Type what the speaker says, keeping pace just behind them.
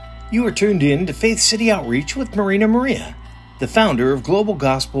You are tuned in to Faith City Outreach with Marina Maria, the founder of Global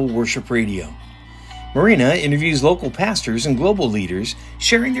Gospel Worship Radio. Marina interviews local pastors and global leaders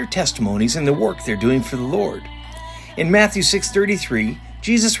sharing their testimonies and the work they're doing for the Lord. In Matthew 6:33,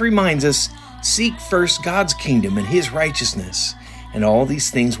 Jesus reminds us, "Seek first God's kingdom and His righteousness, and all these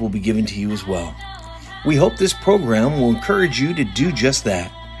things will be given to you as well." We hope this program will encourage you to do just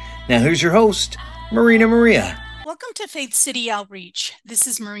that. Now here's your host, Marina Maria. Welcome to Faith City Outreach. This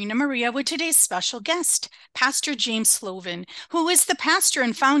is Marina Maria with today's special guest, Pastor James Sloven, who is the pastor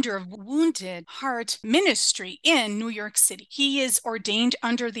and founder of Wounded Heart Ministry in New York City. He is ordained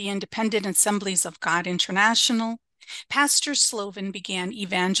under the Independent Assemblies of God International. Pastor Sloven began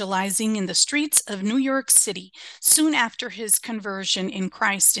evangelizing in the streets of New York City soon after his conversion in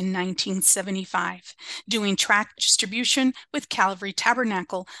Christ in 1975, doing tract distribution with Calvary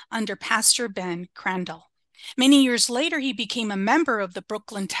Tabernacle under Pastor Ben Crandall. Many years later, he became a member of the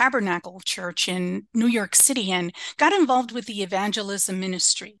Brooklyn Tabernacle Church in New York City and got involved with the Evangelism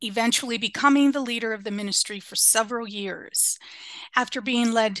ministry, eventually becoming the leader of the ministry for several years. After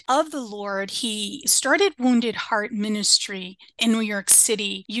being led of the Lord, he started Wounded Heart Ministry in New York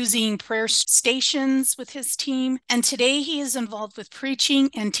City using prayer stations with his team. And today he is involved with preaching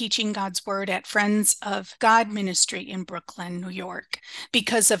and teaching God's word at Friends of God Ministry in Brooklyn, New York.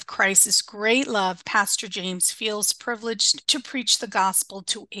 Because of Christ's great love, Pastor James feels privileged to preach the gospel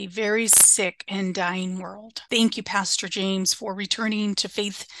to a very sick and dying world. Thank you, Pastor James, for returning to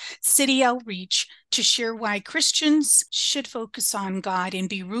Faith City Outreach to share why Christians should focus on God and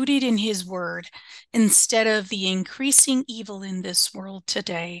be rooted in His Word instead of the increasing evil in this world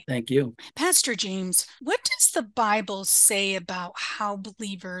today. Thank you. Pastor James, what does the Bible say about how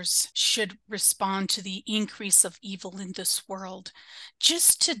believers should respond to the increase of evil in this world?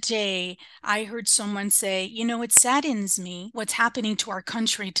 Just today, I heard someone say, it saddens me what's happening to our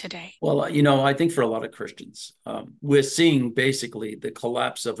country today. Well, I think for a lot of Christians, we're seeing basically the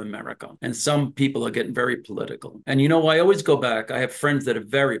collapse of America, and some people are getting very political. And I always go back. I have friends that are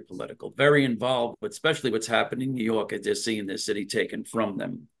very political, very involved, but especially what's happening in New York. They're seeing their city taken from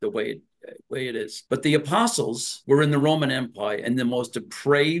them the way it is. But the apostles were in the Roman Empire, and the most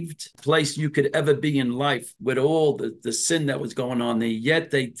depraved place you could ever be in life with all the sin that was going on there,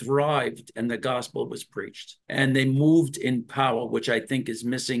 yet they thrived and the gospel was preached. And they moved in power, which I think is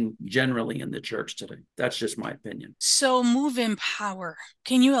missing generally in the church today. That's just my opinion. So move in power.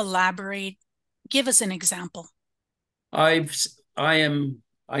 Can you elaborate? Give us an example. I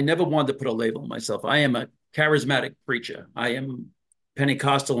never wanted to put a label on myself. I am a charismatic preacher. I am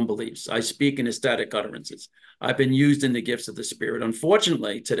Pentecostal in beliefs. I speak in ecstatic utterances. I've been used in the gifts of the Spirit.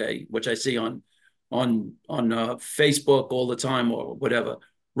 Unfortunately, today, which I see on Facebook all the time or whatever,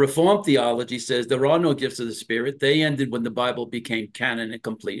 Reformed theology says there are no gifts of the Spirit. They ended when the Bible became canon and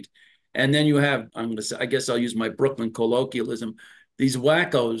complete. And then you have, I guess I'll use my Brooklyn colloquialism, these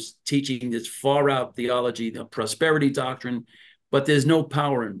wackos teaching this far out theology, the prosperity doctrine, but there's no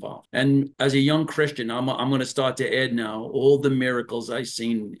power involved. And as a young Christian, I'm going to start to add now all the miracles I've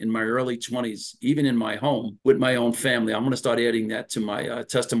seen in my early 20s, even in my home with my own family. I'm going to start adding that to my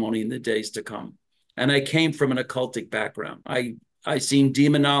testimony in the days to come. And I came from an occultic background. I seen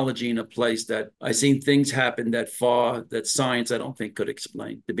demonology in a place that I seen things happen that science I don't think could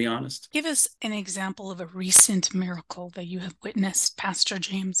explain, to be honest. Give us an example of a recent miracle that you have witnessed, Pastor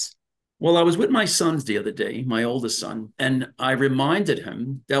James. Well, I was with my sons the other day, my oldest son, and I reminded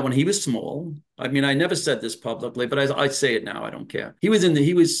him that when he was small, I never said this publicly, but I say it now. I don't care. He was in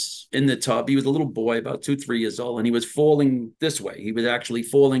the tub. He was a little boy, about 2-3 years old, and he was falling this way. He was actually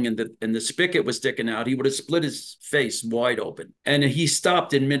falling, and the spigot was sticking out. He would have split his face wide open, and he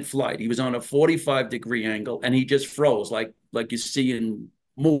stopped in mid-flight. He was on a 45-degree angle, and he just froze like you see in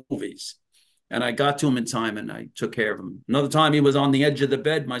movies. And I got to him in time, and I took care of him. Another time, he was on the edge of the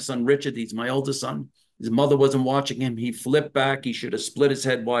bed. My son, Richard, he's my oldest son. His mother wasn't watching him. He flipped back. He should have split his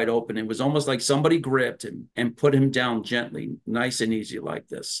head wide open. It was almost like somebody grabbed him and put him down gently, nice and easy like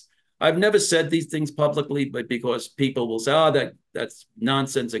this. I've never said these things publicly, but because people will say, that's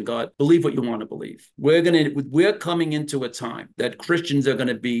nonsense, and God, believe what you want to believe. We're coming into a time that Christians are going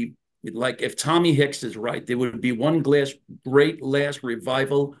to be, like if Tommy Hicks is right, there would be one great last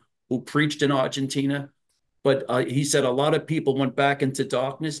revival who preached in Argentina, but he said a lot of people went back into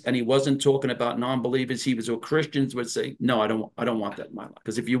darkness, and he wasn't talking about non-believers. He was what Christians would say, no, I don't want that in my life.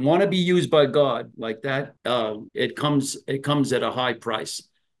 Because if you want to be used by God like that, it comes at a high price.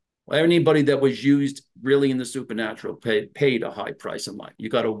 Anybody that was used really in the supernatural paid a high price in life. You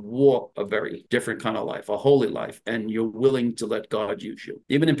got to walk a very different kind of life, a holy life, and you're willing to let God use you.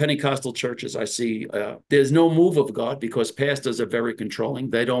 Even in Pentecostal churches, I see there's no move of God because pastors are very controlling.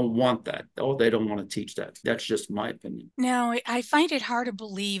 They don't want that, or they don't want to teach that. That's just my opinion. Now, I find it hard to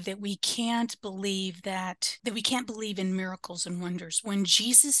believe that we can't believe that we can't believe in miracles and wonders when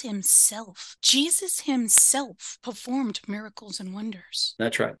Jesus himself performed miracles and wonders.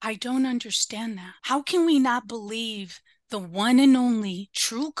 That's right. I don't understand that. How can we not believe the one and only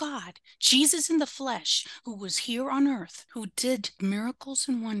true God, Jesus in the flesh, who was here on earth, who did miracles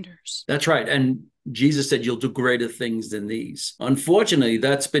and wonders? That's right. And Jesus said, you'll do greater things than these. Unfortunately,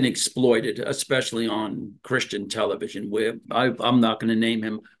 that's been exploited, especially on Christian television, where I'm not going to name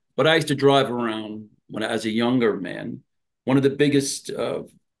him, but I used to drive around as a younger man, one of the biggest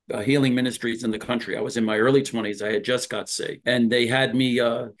healing ministries in the country. I was in my early 20s. I had just got saved, and they had me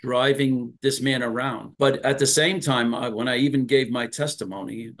driving this man around. But at the same time, when I even gave my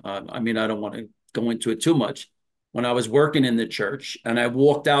testimony, I don't want to go into it too much. When I was working in the church and I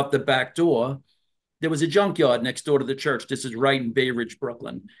walked out the back door, there was a junkyard next door to the church. This is right in Bay Ridge,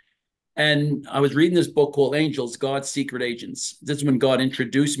 Brooklyn. And I was reading this book called Angels, God's Secret Agents. This is when God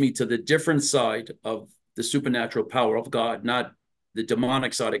introduced me to the different side of the supernatural power of God, not the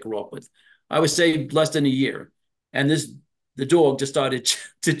demonic side I grew up with. I was saved less than a year. And the dog just started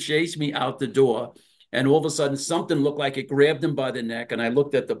to chase me out the door. And all of a sudden, something looked like it grabbed him by the neck. And I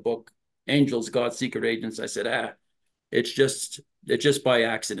looked at the book, Angels, God's Secret Agents. I said, it's just by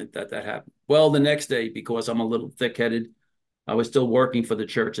accident that happened. Well, the next day, because I'm a little thick-headed, I was still working for the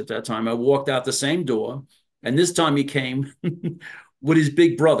church at that time. I walked out the same door, and this time he came with his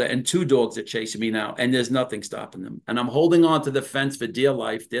big brother, and 2 dogs are chasing me now, and there's nothing stopping them. And I'm holding on to the fence for dear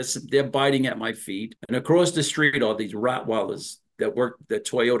life. They're biting at my feet. And across the street are these Rottweilers that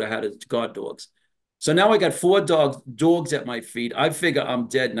Toyota had as guard dogs. So now I got 4 dogs at my feet. I figure I'm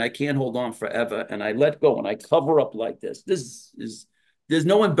dead and I can't hold on forever. And I let go and I cover up like this. There's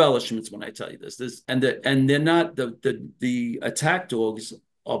no embellishments when I tell you this. And they're not the attack dogs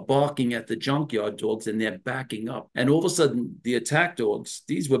are barking at the junkyard dogs and they're backing up. And all of a sudden, the attack dogs,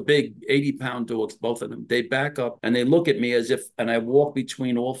 these were big 80-pound dogs, both of them. They back up and they look at me and I walk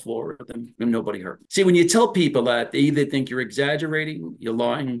between all 4 of them and nobody hurt. See, when you tell people that, they either think you're exaggerating, you're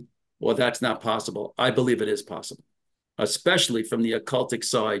lying, or that's not possible. I believe it is possible, especially from the occultic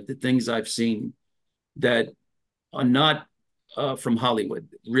side, the things I've seen that are not from Hollywood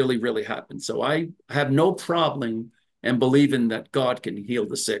really, really happen. So I have no problem in believing that God can heal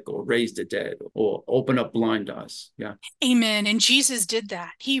the sick or raise the dead or open up blind eyes. Yeah. Amen. And Jesus did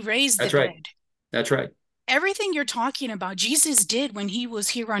that. He raised the dead. That's right. Everything you're talking about, Jesus did when he was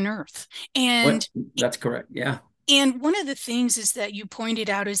here on earth. And that's correct. Yeah. And one of the things is that you pointed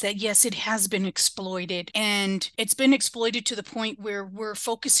out is that, yes, it has been exploited, and it's been exploited to the point where we're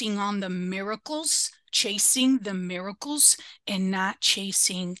focusing on the miracles, chasing the miracles, and not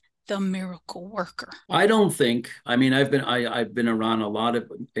chasing the miracle worker. I don't think. I mean, I've been around a lot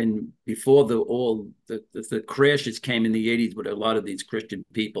of, and before the crashes came in the 80s with a lot of these Christian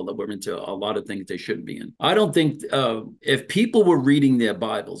people that were into a lot of things they shouldn't be in. I don't think if people were reading their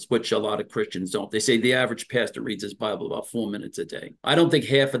Bibles, which a lot of Christians don't, they say the average pastor reads his Bible about 4 minutes a day. I don't think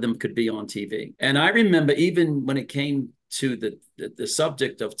half of them could be on TV. And I remember even when it came to the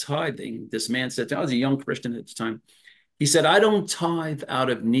subject of tithing, this man said, I was a young Christian at the time. He said, I don't tithe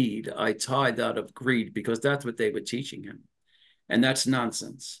out of need. I tithe out of greed, because that's what they were teaching him. And that's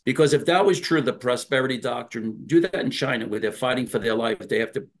nonsense. Because if that was true, the prosperity doctrine, do that in China where they're fighting for their life.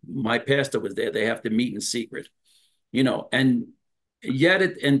 My pastor was there. They have to meet in secret, and yet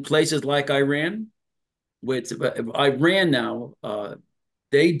in places like Iran, now,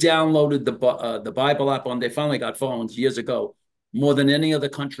 they downloaded the Bible app they finally got phones years ago, more than any other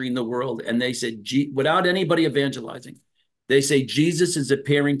country in the world. And they said, without anybody evangelizing, they say Jesus is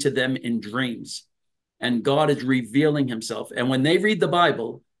appearing to them in dreams and God is revealing himself. And when they read the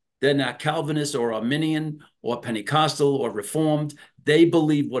Bible, they're not Calvinist or Arminian or Pentecostal or Reformed. They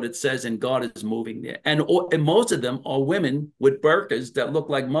believe what it says and God is moving there. And most of them are women with burqas that look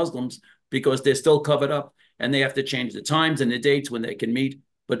like Muslims because they're still covered up and they have to change the times and the dates when they can meet.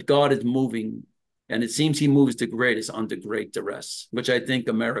 But God is moving. And it seems he moves the greatest under great duress, which I think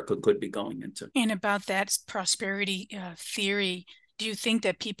America could be going into. And about that prosperity theory, do you think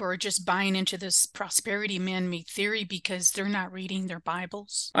that people are just buying into this prosperity man-made theory because they're not reading their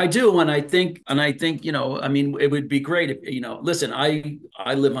Bibles? I do. And I think, it would be great if, listen,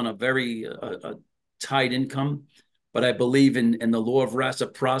 I live on a very tight income. but I believe in the law of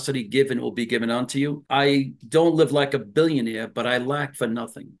reciprocity. Given will be given unto you. I don't live like a billionaire, but I lack for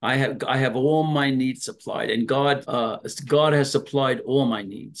nothing. I have all my needs supplied, and God has supplied all my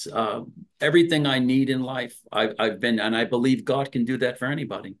needs. Everything I need in life, I've been, and I believe God can do that for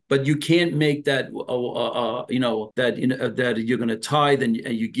anybody. But you can't make that, that you're going to tithe and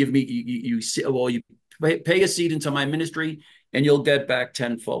you give me, you pay a seed into my ministry and you'll get back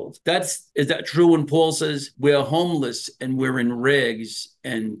tenfold. Is that true when Paul says we're homeless and we're in rags,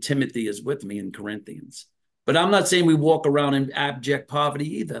 and Timothy is with me in Corinthians? But I'm not saying we walk around in abject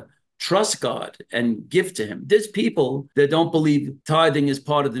poverty either. Trust God and give to him. There's people that don't believe tithing is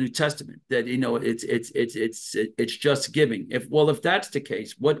part of the New Testament, that it's just giving. If that's the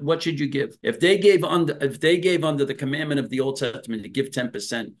case, what should you give? If they gave under the commandment of the Old Testament to give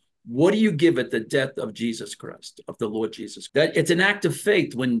 10%, what do you give at the death of Jesus Christ, of the Lord Jesus? That it's an act of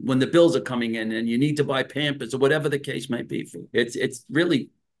faith when the bills are coming in and you need to buy Pampers or whatever the case might be. It's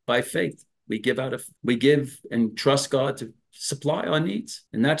really by faith. We give and trust God to supply our needs.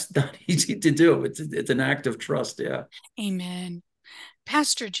 And that's not easy to do. It's an act of trust. Yeah. Amen.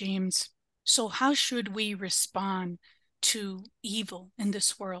 Pastor James, so how should we respond to evil in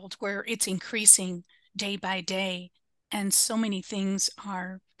this world where it's increasing day by day and so many things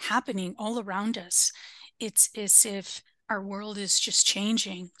are happening all around us? It's as if our world is just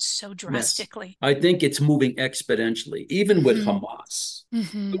changing so drastically. Yes. I think it's moving exponentially, even with Hamas.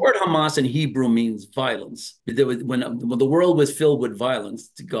 The word Hamas in Hebrew means violence. When the world was filled with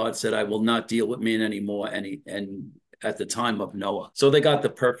violence, God said, I will not deal with man anymore. And at the time of Noah. So they got the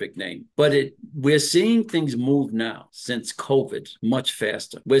perfect name. But we're seeing things move now since COVID much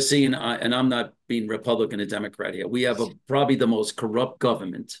faster. We're seeing, and I'm not being Republican or Democrat here, we have probably the most corrupt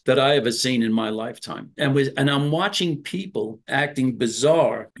government that I ever seen in my lifetime. And I'm watching people acting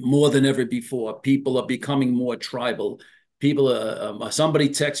bizarre more than ever before. People are becoming more tribal. Somebody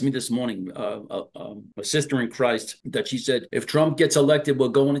texted me this morning, a sister in Christ, that she said, if Trump gets elected, we're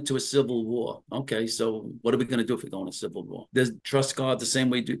going into a civil war. Okay, so what are we going to do if we go into a civil war? There's trust God the same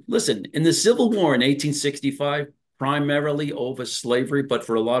way. Listen, in the Civil War in 1865, primarily over slavery, but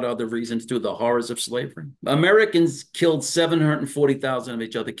for a lot of other reasons too, the horrors of slavery. Americans killed 740,000 of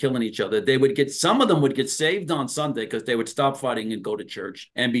each other, killing each other. Some of them would get saved on Sunday because they would stop fighting and go to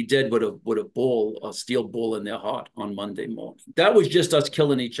church and be dead with a steel ball in their heart on Monday morning. That was just us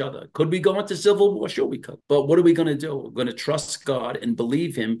killing each other. Could we go into civil war? Sure we could. But what are we going to do? We're going to trust God and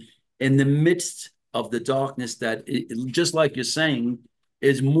believe him in the midst of the darkness that, just like you're saying,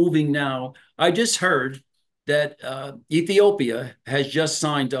 is moving now. I just heard that Ethiopia has just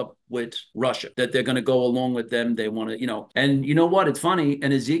signed up with Russia, that they're going to go along with them. They want to, and you know what? It's funny.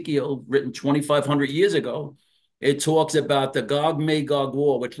 In Ezekiel, written 2,500 years ago, it talks about the Gog-Magog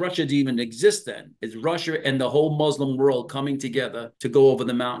war, which Russia didn't even exist then. It's Russia and the whole Muslim world coming together to go over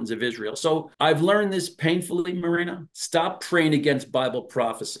the mountains of Israel. So I've learned this painfully, Marina. Stop praying against Bible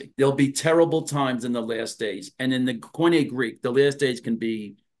prophecy. There'll be terrible times in the last days. And in the Koine Greek, the last days can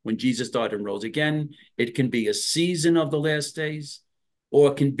be when Jesus died and rose again. It can be a season of the last days,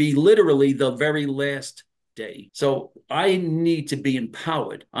 or it can be literally the very last day. So I need to be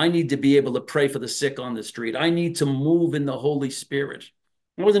empowered. I need to be able to pray for the sick on the street. I need to move in the Holy Spirit.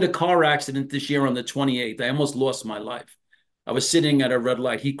 I was in a car accident this year on the 28th. I almost lost my life. I was sitting at a red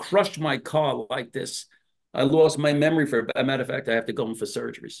light. He crushed my car like this. I lost my memory for a matter of fact. I have to go in for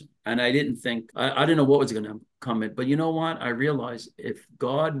surgery soon. And I didn't think, I didn't know what was going to come in. But you know what? I realized if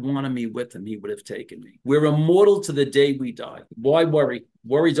God wanted me with him, he would have taken me. We're immortal to the day we die. Why worry?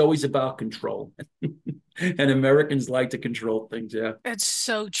 Worry's always about control. And Americans like to control things. Yeah. That's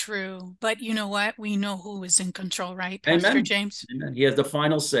so true. But you know what? We know who is in control, right, Pastor Amen. James? Amen. He has the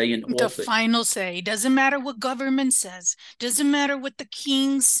final say in all things. The final say. Doesn't matter what government says. Doesn't matter what the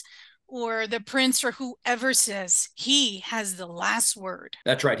kings or the prince or whoever says. He has the last word.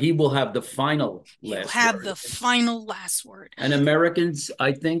 That's right. He will have the final He'll last have word. the final last word. And Americans,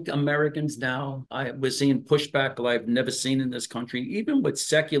 I think Americans now, we're seeing pushback like I've never seen in this country, even with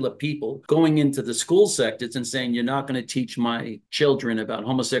secular people going into the school sectors and saying, you're not going to teach my children about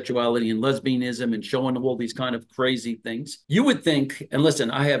homosexuality and lesbianism and showing them all these kind of crazy things. You would think, and listen,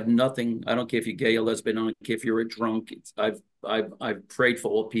 I have nothing, I don't care if you're gay or lesbian, I don't care if you're a drunk. I've prayed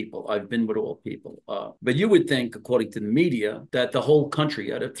for all people. I've been with all people. But you would think, according to the media, that the whole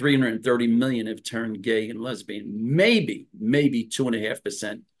country out of 330 million have turned gay and lesbian. Maybe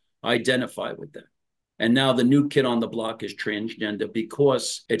 2.5% identify with that. And now the new kid on the block is transgender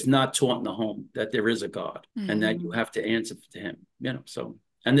because it's not taught in the home that there is a God and that you have to answer to him. So,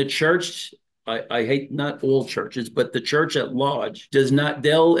 and the church I hate not all churches, but the church at large does not,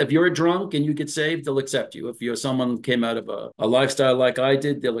 if you're a drunk and you get saved, they'll accept you. If you're someone who came out of a lifestyle like I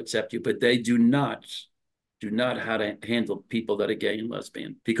did, they'll accept you, but they do not how to handle people that are gay and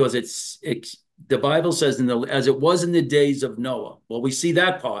lesbian, because it's the Bible says, as it was in the days of Noah. Well, we see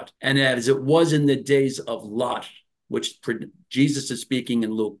that part. And as it was in the days of Lot, which Jesus is speaking in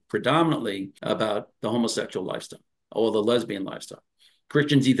Luke predominantly about the homosexual lifestyle or the lesbian lifestyle.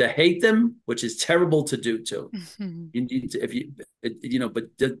 Christians either hate them, which is terrible to do too.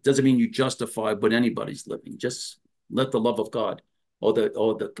 But doesn't mean you justify what anybody's living. Just let the love of God or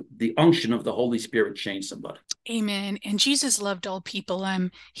the unction of the Holy Spirit change somebody. Amen. And Jesus loved all people.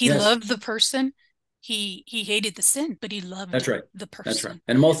 He loved the person. He hated the sin, but he loved the person. That's right.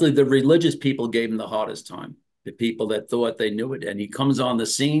 And mostly the religious people gave him the hardest time. The people that thought they knew it. And he comes on the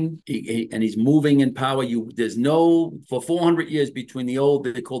scene and he's moving in power. There's for 400 years between they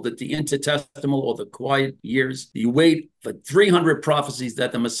called it the intertestamental or the quiet years. You wait for 300 prophecies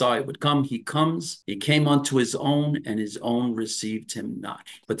that the Messiah would come. He comes, he came unto his own, and his own received him not.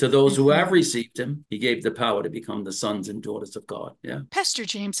 But to those who have received him, he gave the power to become the sons and daughters of God. Yeah. Pastor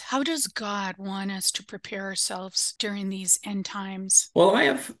James, how does God want us to prepare ourselves during these end times? Well,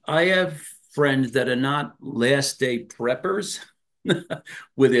 I have friends that are not last day preppers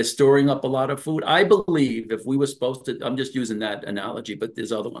where they're storing up a lot of food. I believe if we were supposed to, I'm just using that analogy, but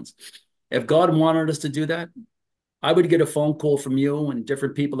there's other ones. If God wanted us to do that, I would get a phone call from you and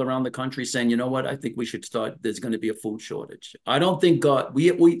different people around the country saying, you know what, I think we should start, there's going to be a food shortage. I don't think God,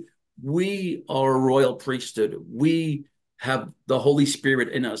 we are a royal priesthood. We have the Holy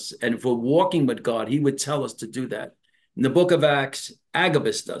Spirit in us. And if we're walking with God, he would tell us to do that. In the book of Acts,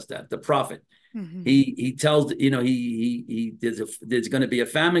 Agabus does that, the prophet. He tells, there's going to be a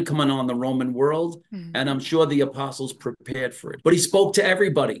famine coming on the Roman world, and I'm sure the apostles prepared for it. But he spoke to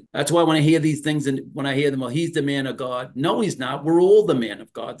everybody. That's why when I hear these things and when I hear them, well, he's the man of God. No, he's not. We're all the man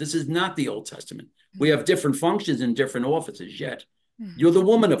of God. This is not the Old Testament. We have different functions and different offices yet. You're the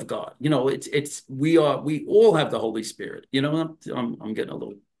woman of God. We all have the Holy Spirit. I'm getting a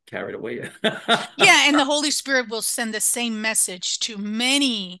little carried away. Yeah, and the Holy Spirit will send the same message to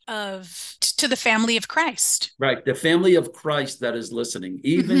to the family of Christ. Right, the family of Christ that is listening.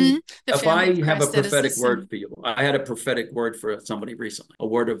 Even if I have a prophetic word for you, I had a prophetic word for somebody recently, a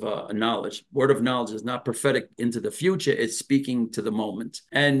word of knowledge. Word of knowledge is not prophetic into the future, it's speaking to the moment.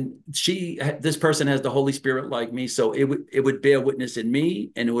 And this person has the Holy Spirit like me, so it would bear witness in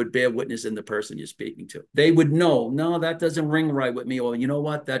me, and it would bear witness in the person you're speaking to. They would know, no, that doesn't ring right with me, or you know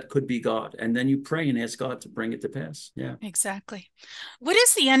what, that could be God. And then you pray and ask God to bring it to pass. Yeah, exactly. What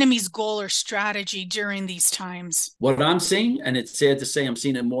is the enemy's goal or strategy during these times? What I'm seeing, and it's sad to say, I'm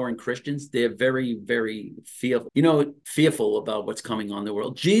seeing it more in Christians. They're very, very fearful about what's coming on in the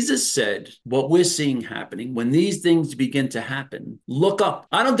world. Jesus said, what we're seeing happening, when these things begin to happen, look up.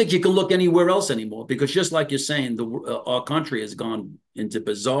 I don't think you can look anywhere else anymore, because just like you're saying, our country has gone into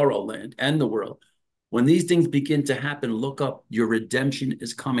bizarro land and the world. When these things begin to happen, look up. Your redemption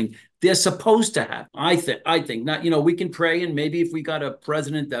is coming. They're supposed to happen. I think not, we can pray, and maybe if we got a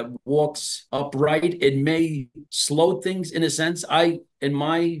president that walks upright, it may slow things in a sense. In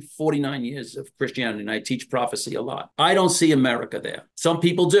my 49 years of Christianity, and I teach prophecy a lot, I don't see America there. Some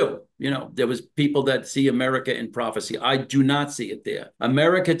people do. There was people that see America in prophecy. I do not see it there.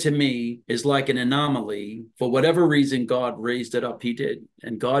 America to me is like an anomaly. For whatever reason, God raised it up. He did.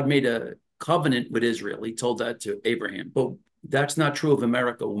 And God made a covenant with Israel. He told that to Abraham. But that's not true of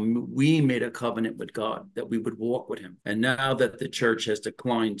America. We made a covenant with God that we would walk with him. And now that the church has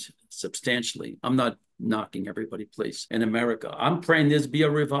declined substantially, I'm not knocking everybody, please, in America, I'm praying there's be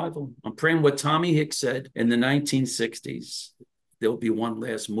a revival. I'm praying what Tommy Hicks said in the 1960s. There'll be one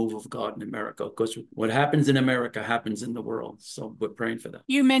last move of God in America, because what happens in America happens in the world. So we're praying for that.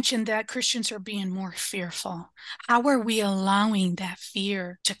 You mentioned that Christians are being more fearful. How are we allowing that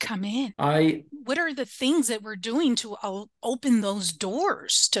fear to come in? What are the things that we're doing to open those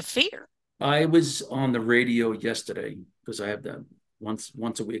doors to fear? I was on the radio yesterday, because I have that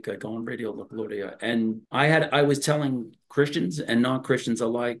once a week. I go on Radio LaGloria, and I was telling Christians and non-Christians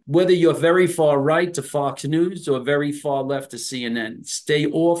alike, whether you're very far right to Fox News or very far left to CNN, stay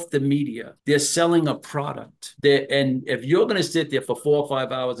off the media. They're selling a product. And if you're going to sit there for 4 or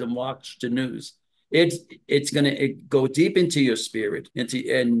 5 hours and watch the news, it's going to go deep into your spirit,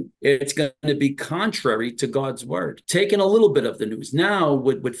 and it's going to be contrary to God's word. Taking a little bit of the news now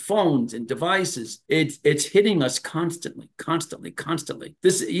with phones and devices, it's hitting us constantly.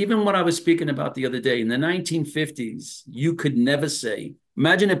 This, even what I was speaking about the other day, in the 1950s, you could never say,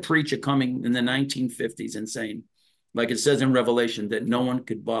 imagine a preacher coming in the 1950s and saying, Like it says in Revelation, that no one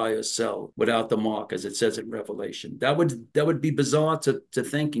could buy or sell without the mark, as it says in Revelation. That would be bizarre to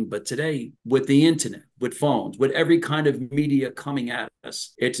thinking, but today, with the internet, with phones, with every kind of media coming at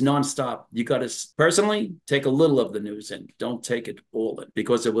us, it's nonstop. You got to personally take a little of the news in. Don't take it all in,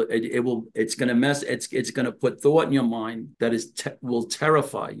 because it's going to mess. It's going to put thought in your mind that will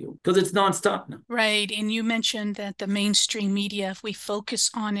terrify you, because it's nonstop now. Right. And you mentioned that the mainstream media, if we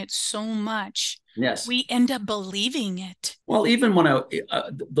focus on it so much, yes, we end up believing it. Well, even when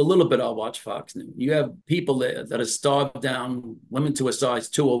the little bit I watch Fox News, you have people there that are starved down, women to a size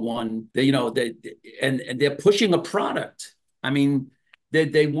 201. And they're pushing a product. I mean,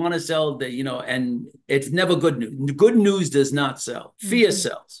 they want to sell and it's never good news. Good news does not sell. Fear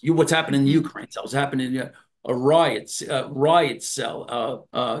sells. What's happening in Ukraine sells. Happening in riots sell.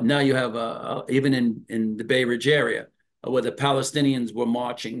 Now you have even in the Bay Ridge area where the Palestinians were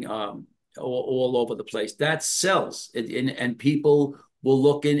marching. All over the place. That sells, and people will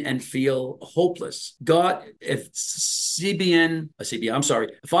look in and feel hopeless. God, if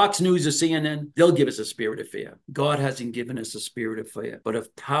Fox News or CNN, they'll give us a spirit of fear. God hasn't given us a spirit of fear, but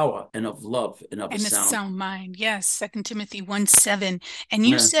of power and of love and of a sound mind. Yes, 2 Timothy 1:7. And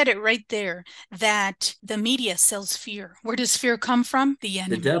you said it right there, that the media sells fear. Where does fear come from? The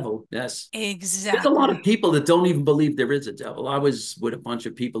enemy. The devil, yes. Exactly. There's a lot of people that don't even believe there is a devil. I was with a bunch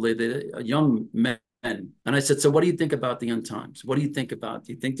of people, young men, and I said, so what do you think about the end times? What do you think about?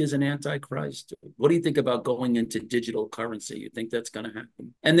 Do you think there's an antichrist? What do you think about going into digital currency? You think that's going to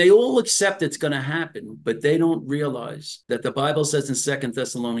happen? And they all accept it's going to happen, but they don't realize that the Bible says in 2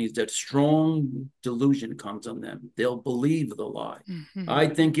 Thessalonians that strong delusion comes on them. They'll believe the lie. I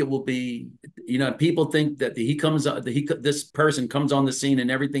think it will be, people think that this person comes on the scene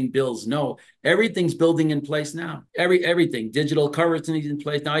and everything builds. No, everything's building in place now. Everything, digital currency is in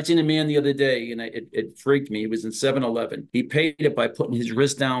place. Now, I seen a man the other day, and it freaked me. He was in 7-Eleven. He paid it by putting his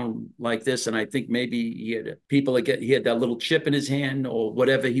wrist down like this, and I think maybe he had that little chip in his hand or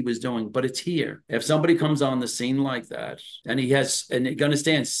whatever he was doing. But it's here. If somebody comes on the scene like that, and you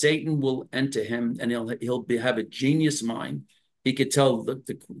understand, Satan will enter him, and he'll have a genius mind. He could tell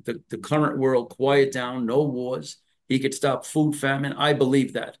the current world quiet down, no wars. He could stop food famine. I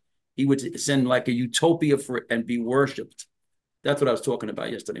believe that. He would send like a utopia and be worshipped. That's what I was talking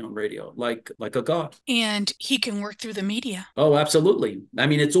about yesterday on radio, like a god. And he can work through the media. Oh, absolutely. I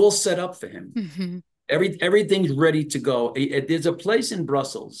mean, it's all set up for him. Everything's ready to go. There's a place in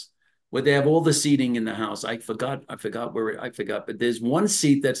Brussels where they have all the seating in the house. I forgot, but there's one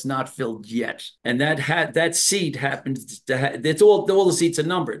seat that's not filled yet. And that seat happens to it's all the seats are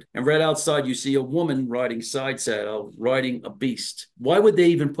numbered. And right outside, you see a woman riding side saddle, riding a beast. Why would they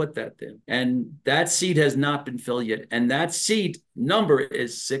even put that there? And that seat has not been filled yet. And that seat number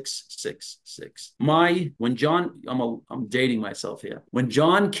is 666. I'm dating myself here. When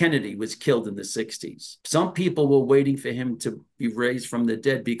John Kennedy was killed in the 60s, some people were waiting for him to be raised from the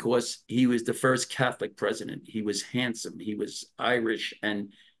dead because he was the first Catholic president. He was handsome. He was Irish,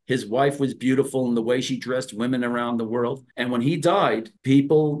 and his wife was beautiful in the way she dressed women around the world. And when he died,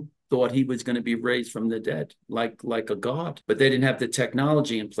 people thought he was going to be raised from the dead, like a god. But they didn't have the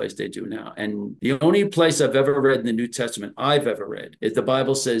technology in place they do now. And the only place I've ever read in the New Testament is the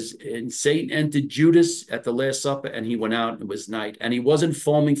Bible says, and Satan entered Judas at the Last Supper, and he went out, and it was night. And he wasn't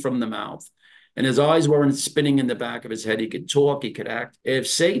foaming from the mouth. And his eyes weren't spinning in the back of his head. He could talk, he could act. If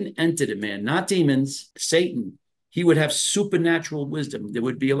Satan entered a man, not demons, Satan, he would have supernatural wisdom. There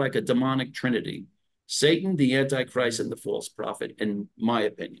would be like a demonic trinity. Satan, the Antichrist, and the false prophet, in my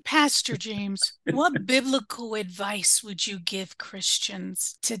opinion. Pastor James, what biblical advice would you give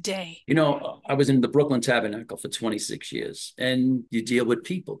Christians today? I was in the Brooklyn Tabernacle for 26 years, and you deal with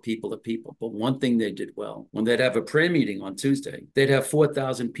people are people. But one thing they did well, when they'd have a prayer meeting on Tuesday, they'd have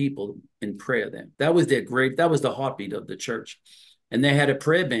 4,000 people in prayer then. That was that was the heartbeat of the church. And they had a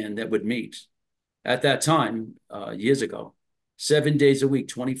prayer band that would meet at that time, years ago, 7 days a week,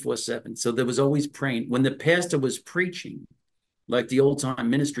 24/7. So there was always praying. When the pastor was preaching, like the old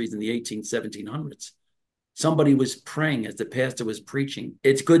time ministries in the 1700s, somebody was praying as the pastor was preaching.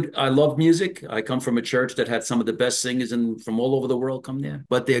 It's good. I love music. I come from a church that had some of the best singers from all over the world come there.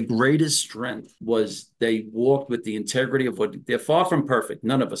 But their greatest strength was they walked with the integrity of they're far from perfect.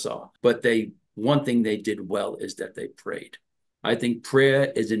 None of us are. But one thing they did well is that they prayed. I think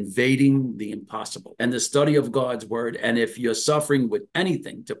prayer is invading the impossible and the study of God's word. And if you're suffering with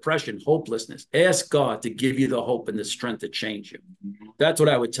anything, depression, hopelessness, ask God to give you the hope and the strength to change you. That's what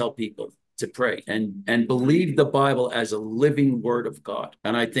I would tell people, to pray and believe the Bible as a living word of God.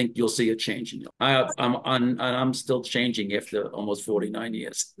 And I think you'll see a change in you. I'm still changing after almost 49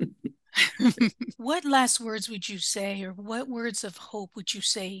 years. What last words would you say, or what words of hope would you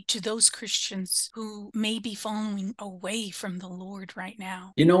say to those Christians who may be falling away from the Lord right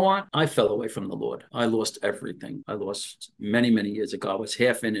now? You know what? I fell away from the Lord. I lost everything. I lost many, many years ago. I was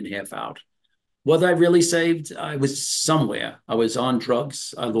half in and half out. Was I really saved? I was somewhere. I was on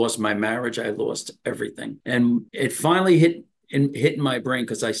drugs. I lost my marriage. I lost everything. And it finally hit in my brain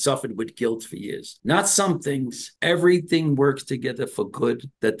because I suffered with guilt for years. Not some things. Everything works together for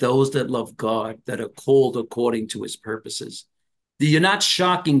good, that those that love God, that are called according to his purposes. You're not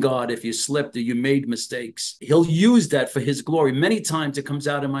shocking God if you slipped or you made mistakes. He'll use that for his glory. Many times it comes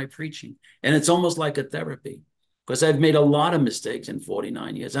out in my preaching. And it's almost like a therapy, because I've made a lot of mistakes in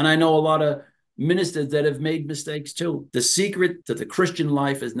 49 years. And I know a lot of ministers that have made mistakes too. The secret to the Christian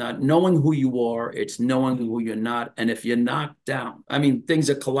life is not knowing who you are, it's knowing who you're not. And if you're knocked down, things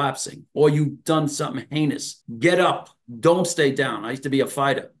are collapsing, or you've done something heinous, get up. Don't stay down. I used to be a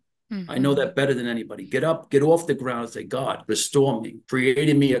fighter. I know that better than anybody. Get up, get off the ground and say, God, restore me, create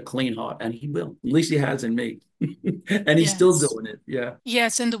in me a clean heart. And he will. At least he has in me. And he's still doing it. Yeah.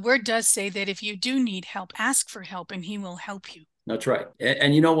 Yes. And the word does say that if you do need help, ask for help and he will help you. That's right.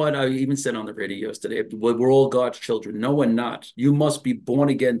 And you know what? I even said on the radio yesterday, we're all God's children. No, we're not. You must be born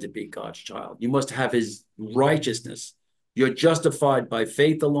again to be God's child. You must have his righteousness. You're justified by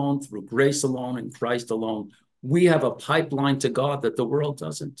faith alone, through grace alone, in Christ alone. We have a pipeline to God that the world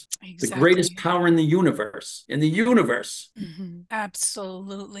doesn't. Exactly. The greatest power in the universe.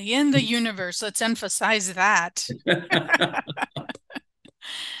 Absolutely. In the universe. Let's emphasize that.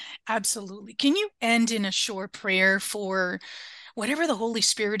 Absolutely. Can you end in a short prayer for whatever the Holy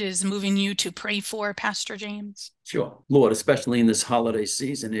Spirit is moving you to pray for, Pastor James? Sure. Lord, especially in this holiday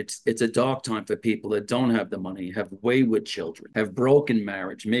season, it's a dark time for people that don't have the money, have wayward children, have broken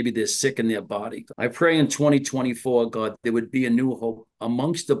marriage. Maybe they're sick in their body. I pray in 2024, God, there would be a new hope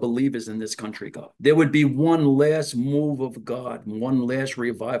amongst the believers in this country, God. There would be one last move of God, one last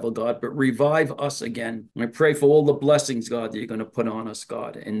revival, God, but revive us again. I pray for all the blessings, God, that you're going to put on us,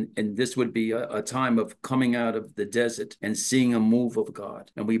 God. And this would be a time of coming out of the desert and seeing a move of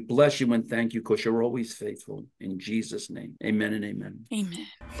God. And we bless you and thank you because you're always faithful. In Jesus' name, amen and amen. Amen.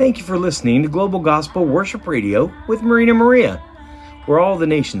 Thank you for listening to Global Gospel Worship Radio with Marina Maria, where all the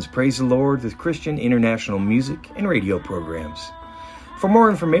nations praise the Lord with Christian international music and radio programs. For more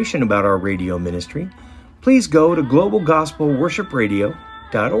information about our radio ministry, please go to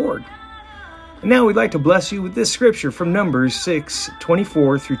globalgospelworshipradio.org. And now we'd like to bless you with this scripture from Numbers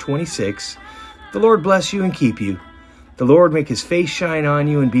 6:24 through 26. The Lord bless you and keep you. The Lord make his face shine on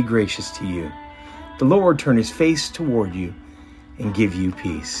you and be gracious to you. The Lord turn his face toward you and give you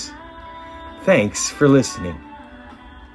peace. Thanks for listening.